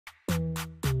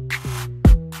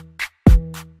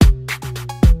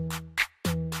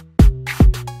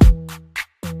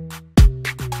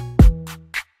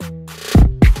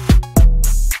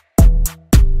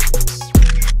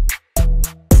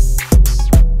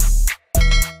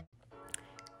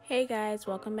Hey guys,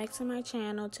 welcome back to my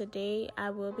channel. Today I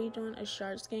will be doing a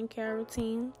short skincare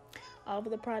routine. All of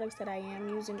the products that I am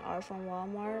using are from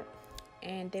Walmart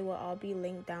and they will all be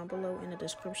linked down below in the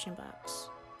description box.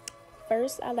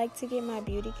 First, I like to get my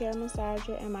Beauty Care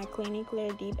Massager and my Clean and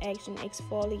Clear Deep Action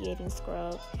Exfoliating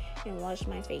Scrub and wash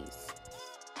my face.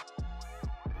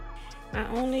 I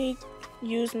only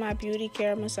use my Beauty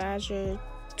Care Massager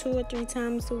 2 or 3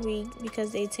 times a week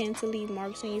because they tend to leave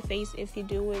marks on your face if you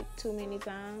do it too many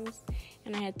times,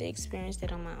 and I had to experience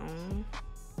that on my own.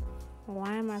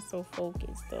 Why am I so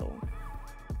focused though?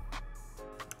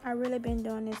 I really been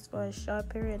doing this for a short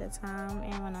period of time,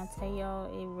 and when I tell y'all,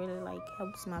 it really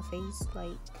helps my face.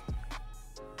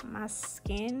 My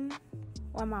skin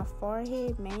on my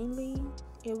forehead mainly,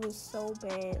 it was so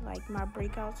bad. My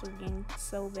breakouts was getting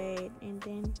so bad, and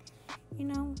then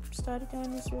started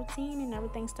doing this routine and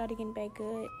everything started getting back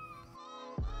good.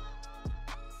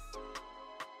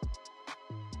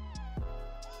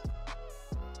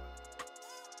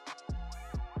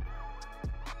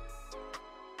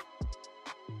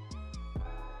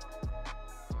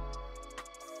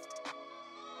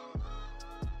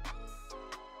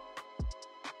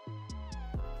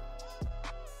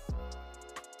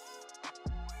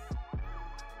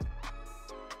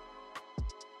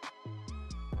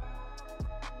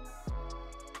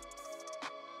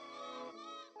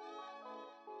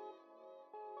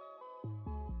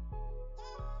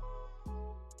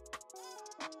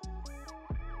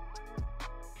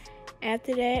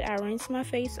 After that, I rinse my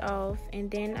face off, and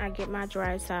then I get my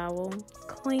dry towel,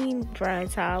 clean dry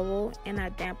towel, and I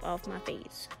damp off my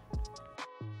face.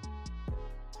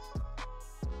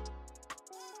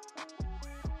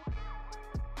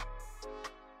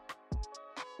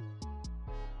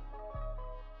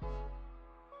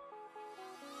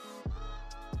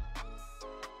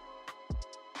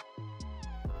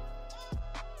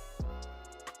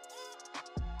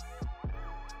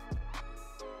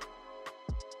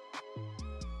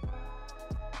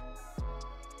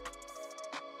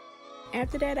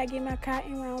 After that, I get my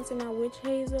cotton rounds and my witch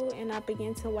hazel and I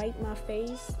begin to wipe my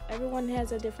face. Everyone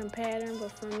has a different pattern,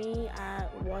 but for me, I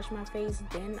wash my face,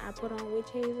 then I put on witch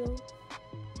hazel.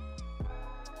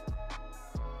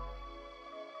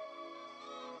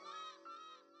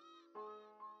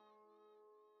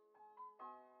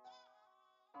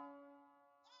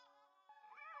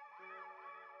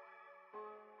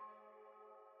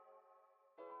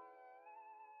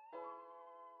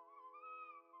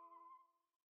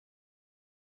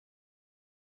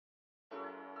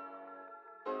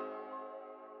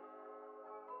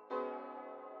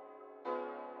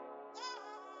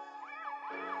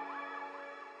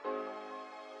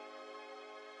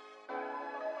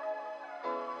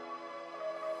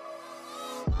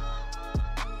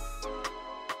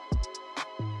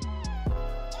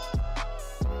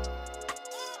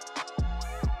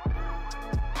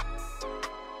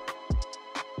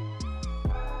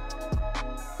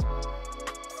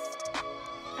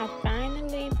 I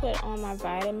finally put on my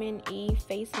vitamin E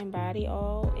face and body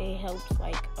oil. It helps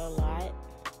a lot.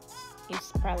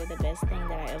 It's probably the best thing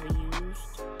that I ever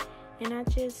used. And I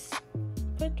just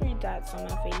put 3 dots on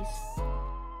my face.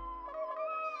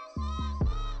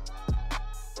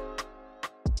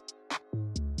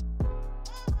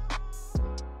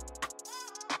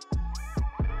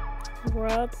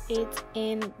 Rub it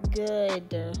in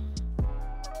good.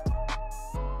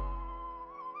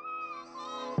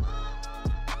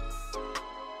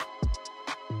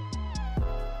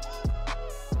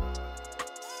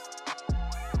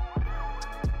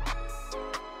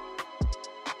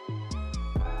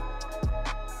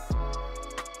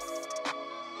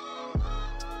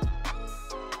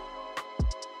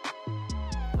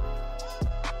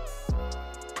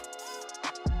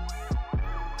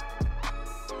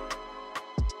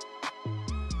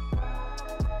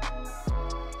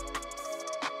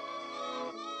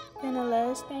 And the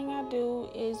last thing I do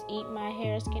is eat my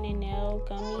hair, skin, and nail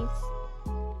gummies.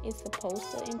 It's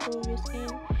supposed to improve your skin.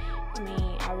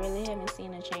 I really haven't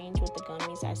seen a change with the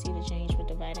gummies. I see the change with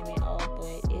the vitamin O,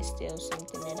 but it's still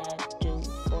something that I do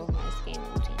for my skin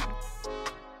routine.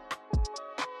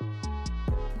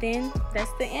 Then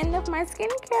that's the end of my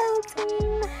skincare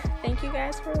routine. Thank you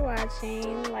guys for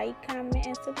watching. Like, comment,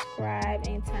 and subscribe,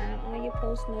 and turn on your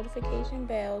post notification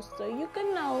bell so you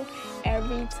can know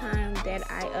every time that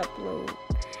I upload.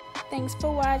 Thanks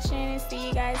for watching, and see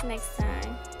you guys next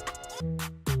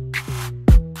time.